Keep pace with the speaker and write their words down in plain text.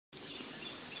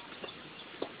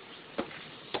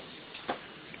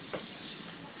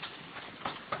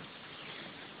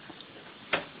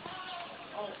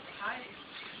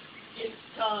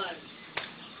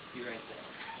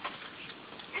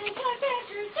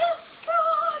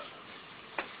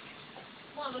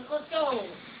No.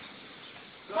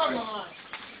 Come on.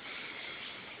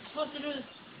 You're supposed to do this.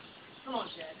 Come on,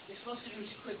 Chad. You're supposed to do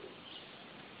this quickly.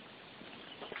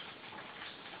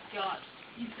 God,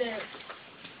 he's there.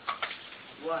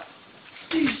 What?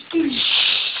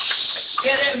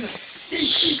 Get him!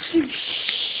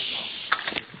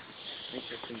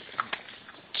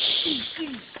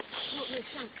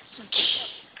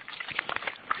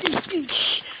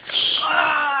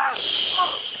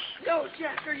 No,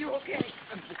 Jack, are you okay?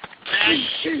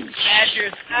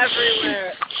 Badgers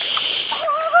everywhere.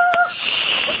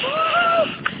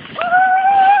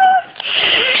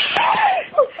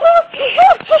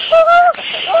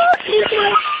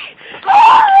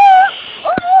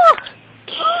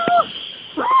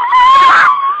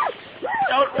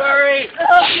 Don't worry.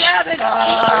 Oh, damn it!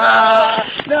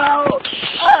 No.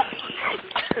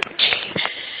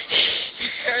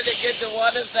 Turn it into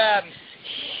one of them.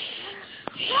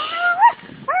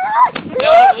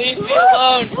 Don't leave me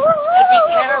alone. It'd be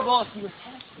terrible if you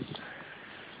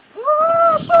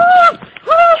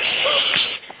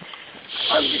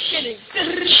I'm just kidding.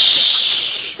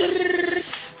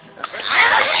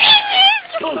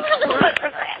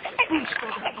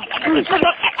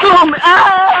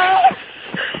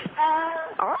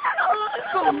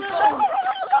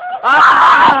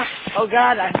 Oh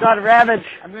God, I got a rabbit.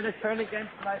 I'm gonna turn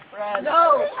against my friend.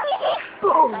 No!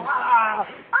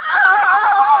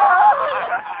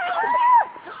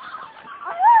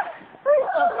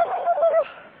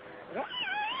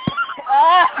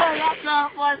 That's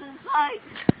not what in sight.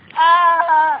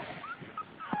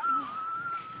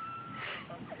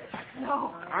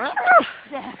 No.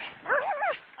 Jack.